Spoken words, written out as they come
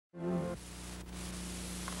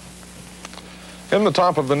In the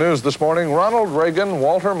top of the news this morning, Ronald Reagan,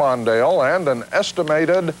 Walter Mondale, and an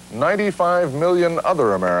estimated 95 million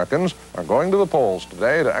other Americans are going to the polls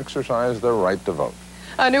today to exercise their right to vote.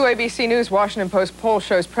 A new ABC News Washington Post poll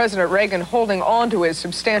shows President Reagan holding on to his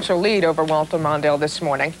substantial lead over Walter Mondale this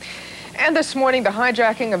morning. And this morning, the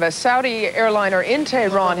hijacking of a Saudi airliner in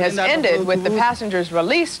Tehran has ended with the passengers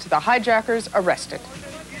released, the hijackers arrested.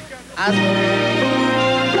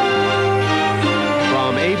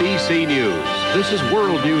 From ABC News, this is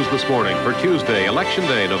World News This Morning for Tuesday, Election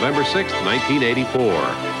Day, November 6th, 1984.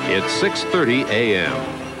 It's 6:30 a.m.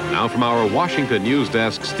 Now from our Washington news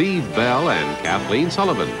desk, Steve Bell and Kathleen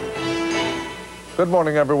Sullivan. Good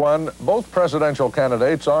morning, everyone. Both presidential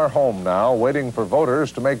candidates are home now, waiting for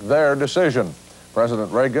voters to make their decision.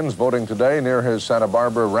 President Reagan's voting today near his Santa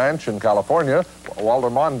Barbara ranch in California. Walter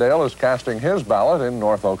Mondale is casting his ballot in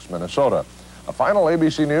North Oaks, Minnesota. A final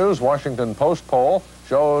ABC News Washington Post poll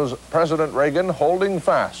shows President Reagan holding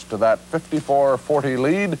fast to that 54-40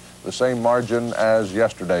 lead, the same margin as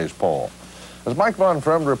yesterday's poll. As Mike Von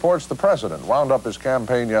Fremd reports, the president wound up his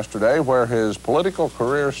campaign yesterday where his political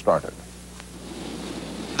career started.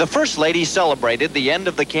 The First Lady celebrated the end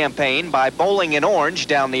of the campaign by bowling in orange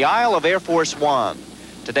down the aisle of Air Force One.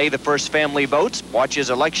 Today, the first family votes, watches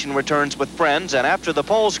election returns with friends, and after the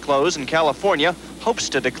polls close in California, hopes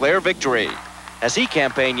to declare victory. As he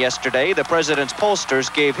campaigned yesterday, the president's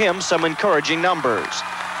pollsters gave him some encouraging numbers.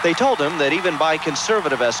 They told him that even by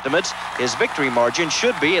conservative estimates, his victory margin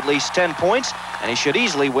should be at least 10 points, and he should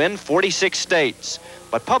easily win 46 states.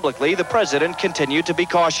 But publicly, the president continued to be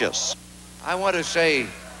cautious. I want to say,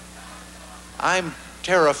 I'm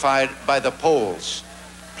terrified by the polls.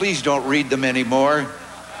 Please don't read them anymore.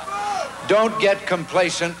 Don't get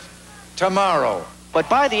complacent. Tomorrow. But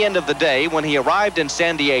by the end of the day, when he arrived in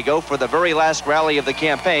San Diego for the very last rally of the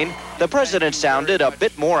campaign, the president sounded a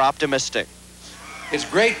bit more optimistic. It's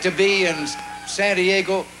great to be in San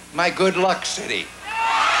Diego, my good luck city.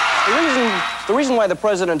 The reason why the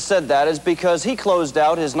president said that is because he closed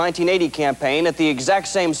out his 1980 campaign at the exact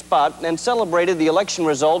same spot and celebrated the election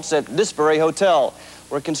results at this very hotel,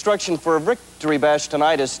 where construction for a victory bash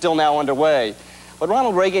tonight is still now underway. But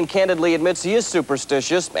Ronald Reagan candidly admits he is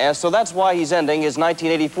superstitious, and so that's why he's ending his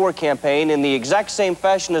 1984 campaign in the exact same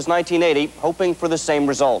fashion as 1980, hoping for the same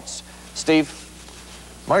results. Steve?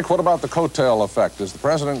 Mike, what about the coattail effect? Is the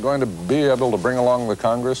president going to be able to bring along the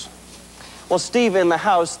Congress? Well, Steve, in the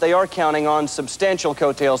House, they are counting on substantial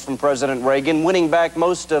coattails from President Reagan, winning back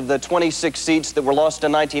most of the 26 seats that were lost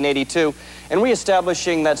in 1982 and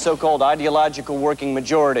reestablishing that so-called ideological working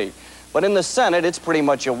majority. But in the Senate, it's pretty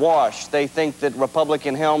much a wash. They think that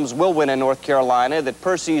Republican Helms will win in North Carolina, that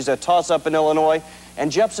Percy's a toss-up in Illinois,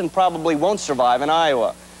 and Jepsen probably won't survive in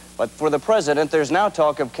Iowa. But for the president, there's now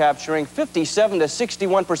talk of capturing 57 to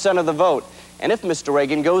 61% of the vote. And if Mr.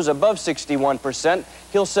 Reagan goes above 61%,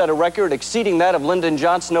 he'll set a record exceeding that of Lyndon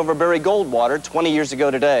Johnson over Barry Goldwater 20 years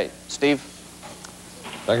ago today. Steve?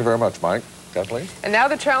 Thank you very much, Mike. Kathleen? And now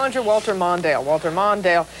the challenger, Walter Mondale. Walter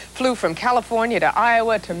Mondale flew from California to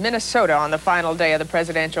Iowa to Minnesota on the final day of the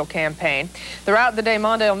presidential campaign. Throughout the day,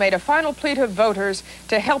 Mondale made a final plea to voters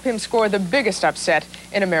to help him score the biggest upset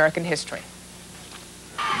in American history.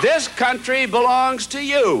 This country belongs to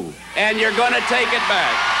you, and you're going to take it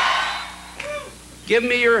back. Give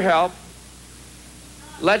me your help.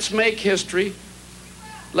 Let's make history.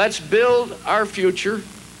 Let's build our future.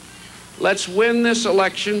 Let's win this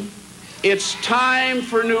election. It's time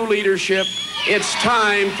for new leadership. It's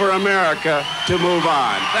time for America to move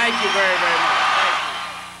on. Thank you very, very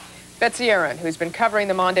much. Betsy Aaron, who's been covering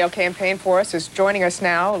the Mondale campaign for us, is joining us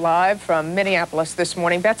now live from Minneapolis this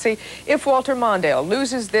morning. Betsy, if Walter Mondale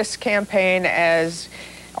loses this campaign, as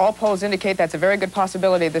all polls indicate that's a very good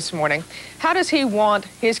possibility this morning, how does he want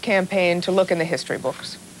his campaign to look in the history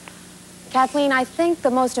books? Kathleen, I think the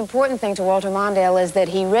most important thing to Walter Mondale is that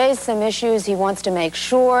he raised some issues. He wants to make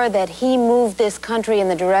sure that he moved this country in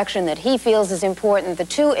the direction that he feels is important. The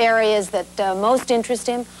two areas that most interest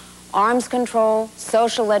him, arms control,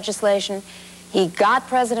 social legislation. He got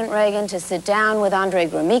President Reagan to sit down with Andre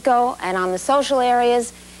Gromyko, and on the social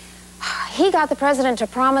areas, he got the president to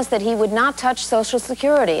promise that he would not touch Social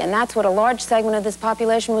Security, and that's what a large segment of this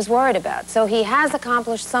population was worried about. So he has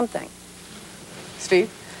accomplished something. Steve?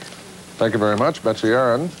 Thank you very much. Betsy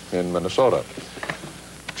Aaron in Minnesota.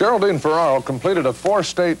 Geraldine Ferraro completed a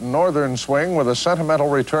 4-state northern swing with a sentimental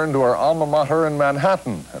return to her alma mater in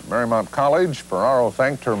Manhattan. At Marymount College, Ferraro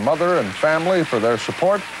thanked her mother and family for their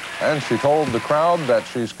support, and she told the crowd that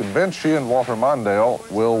she's convinced she and Walter Mondale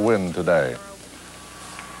will win today.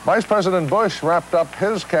 Vice President Bush wrapped up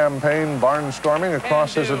his campaign barnstorming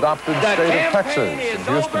across his adopted state of Texas. In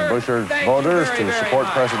Houston, Bush urged voters to support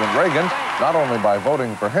President Reagan, not only by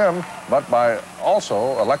voting for him, but by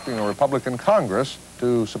also electing a Republican Congress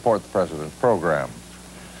to support the president's program.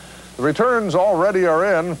 The returns already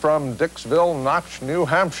are in from Dixville Notch, New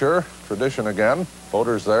Hampshire. Tradition again.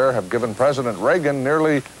 Voters there have given President Reagan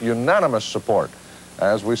nearly unanimous support.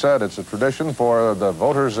 As we said, it's a tradition for the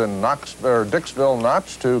voters in Dixville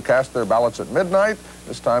Notch to cast their ballots at midnight.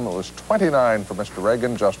 This time it was 29 for Mr.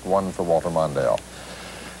 Reagan, just 1 for Walter Mondale.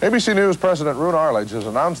 ABC News President Roone Arledge has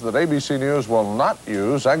announced that ABC News will not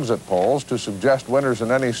use exit polls to suggest winners in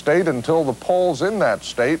any state until the polls in that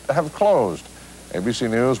state have closed. ABC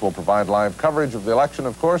News will provide live coverage of the election,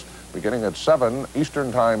 of course, beginning at 7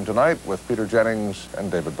 Eastern Time tonight with Peter Jennings and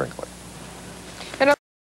David Brinkley.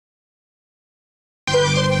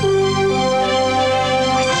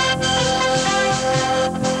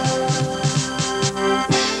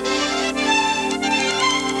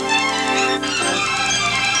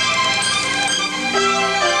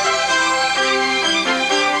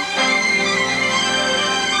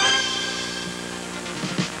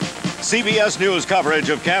 CBS News coverage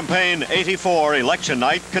of Campaign 84 election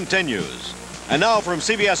night continues. And now from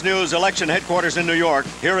CBS News election headquarters in New York,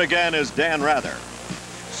 here again is Dan Rather.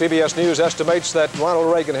 CBS News estimates that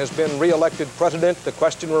Ronald Reagan has been re-elected president. The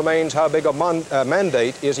question remains, how big a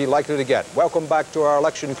mandate is he likely to get? Welcome back to our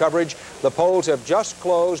election coverage. The polls have just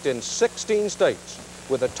closed in 16 states,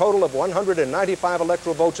 with a total of 195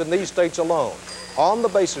 electoral votes in these states alone. On the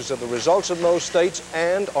basis of the results in those states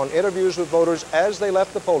and on interviews with voters as they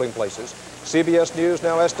left the polling places, CBS News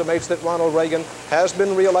now estimates that Ronald Reagan has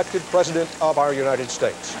been re-elected president of our United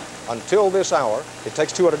States. Until this hour, it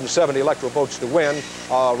takes 270 electoral votes to win.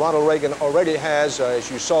 Ronald Reagan already has, as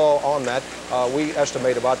you saw on that, we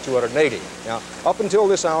estimate about 280. Now, up until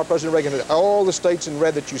this hour, President Reagan had all the states in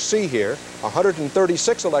red that you see here,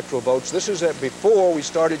 136 electoral votes. This is before we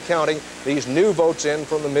started counting these new votes in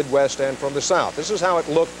from the Midwest and from the South. This is how it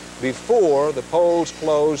looked before the polls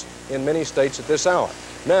closed in many states at this hour.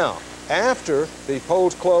 Now, after the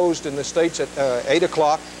polls closed in the states at 8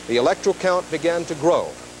 o'clock, the electoral count began to grow.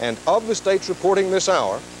 And of the states reporting this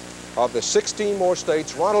hour, of the 16 more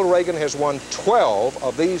states, Ronald Reagan has won 12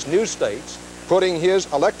 of these new states, putting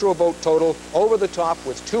his electoral vote total over the top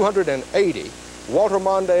with 280. Walter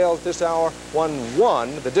Mondale at this hour won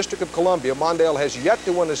 1, the District of Columbia. Mondale has yet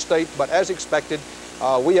to win a state, but as expected,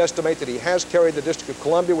 we estimate that he has carried the District of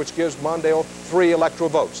Columbia, which gives Mondale 3 electoral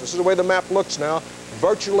votes. This is the way the map looks now.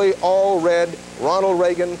 Virtually all red. Ronald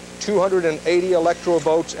Reagan, 280 electoral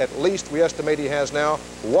votes, at least we estimate he has now.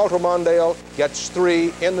 Walter Mondale gets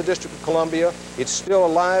 3 in the District of Columbia. It's still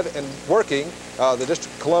alive and working. The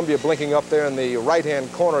District of Columbia blinking up there in the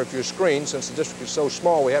right-hand corner of your screen. Since the district is so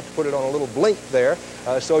small, we have to put it on a little blink there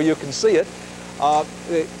so you can see it.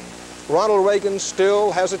 Ronald Reagan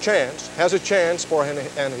still has a chance for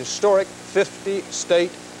an historic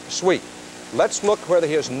 50-state sweep. Let's look where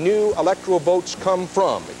his new electoral votes come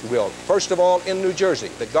from, if you will. First of all, in New Jersey,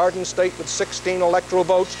 the Garden State with 16 electoral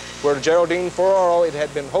votes, where Geraldine Ferraro, it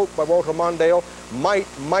had been hoped by Walter Mondale,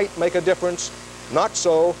 might make a difference. Not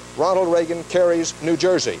so. Ronald Reagan carries New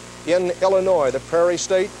Jersey. In Illinois, the Prairie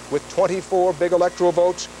State, with 24 big electoral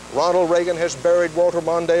votes, Ronald Reagan has buried Walter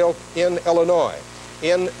Mondale in Illinois.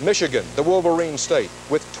 In Michigan, the Wolverine State,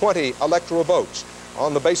 with 20 electoral votes.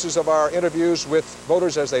 On the basis of our interviews with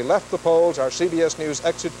voters as they left the polls, our CBS News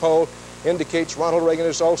exit poll indicates Ronald Reagan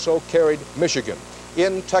has also carried Michigan.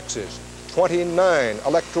 In Texas, 29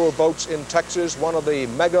 electoral votes in Texas, one of the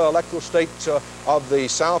mega electoral states of the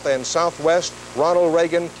South and Southwest. Ronald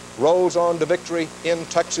Reagan rolls on to victory in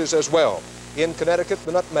Texas as well. In Connecticut,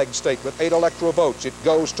 the Nutmeg State with 8 electoral votes. It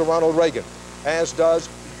goes to Ronald Reagan, as does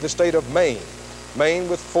the state of Maine. Maine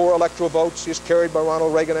with 4 electoral votes is carried by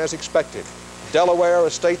Ronald Reagan as expected. Delaware, a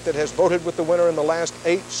state that has voted with the winner in the last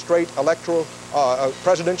 8 straight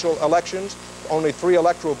presidential elections, only 3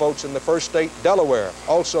 electoral votes in the first state. Delaware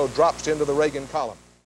also drops into the Reagan column.